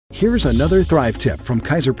Here's another Thrive tip from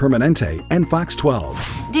Kaiser Permanente and Fox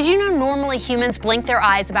 12. Did you know normally humans blink their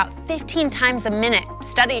eyes about 15 times a minute?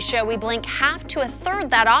 Studies show we blink half to a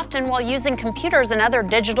third that often while using computers and other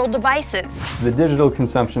digital devices. The digital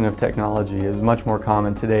consumption of technology is much more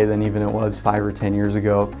common today than even it was 5 or 10 years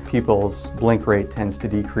ago. People's blink rate tends to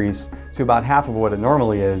decrease to about half of what it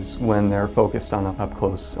normally is when they're focused on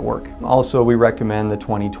up-close work. Also, we recommend the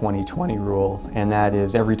 20-20-20 rule, and that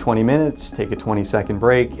is every 20 minutes, take a 20-second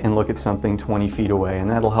break and look at something 20 feet away, and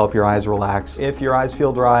that'll help your eyes relax. If your eyes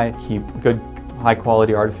feel dry, keep good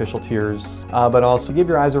high-quality artificial tears, but also give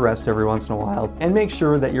your eyes a rest every once in a while, and make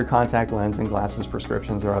sure that your contact lens and glasses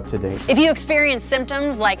prescriptions are up to date. If you experience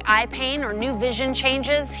symptoms like eye pain or new vision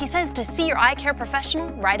changes, he says to see your eye care professional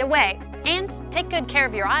right away. And take good care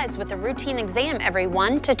of your eyes with a routine exam every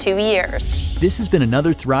 1 to 2 years. This has been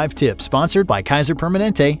another Thrive tip sponsored by Kaiser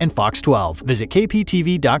Permanente and Fox 12. Visit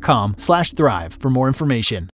kptv.com/thrive for more information.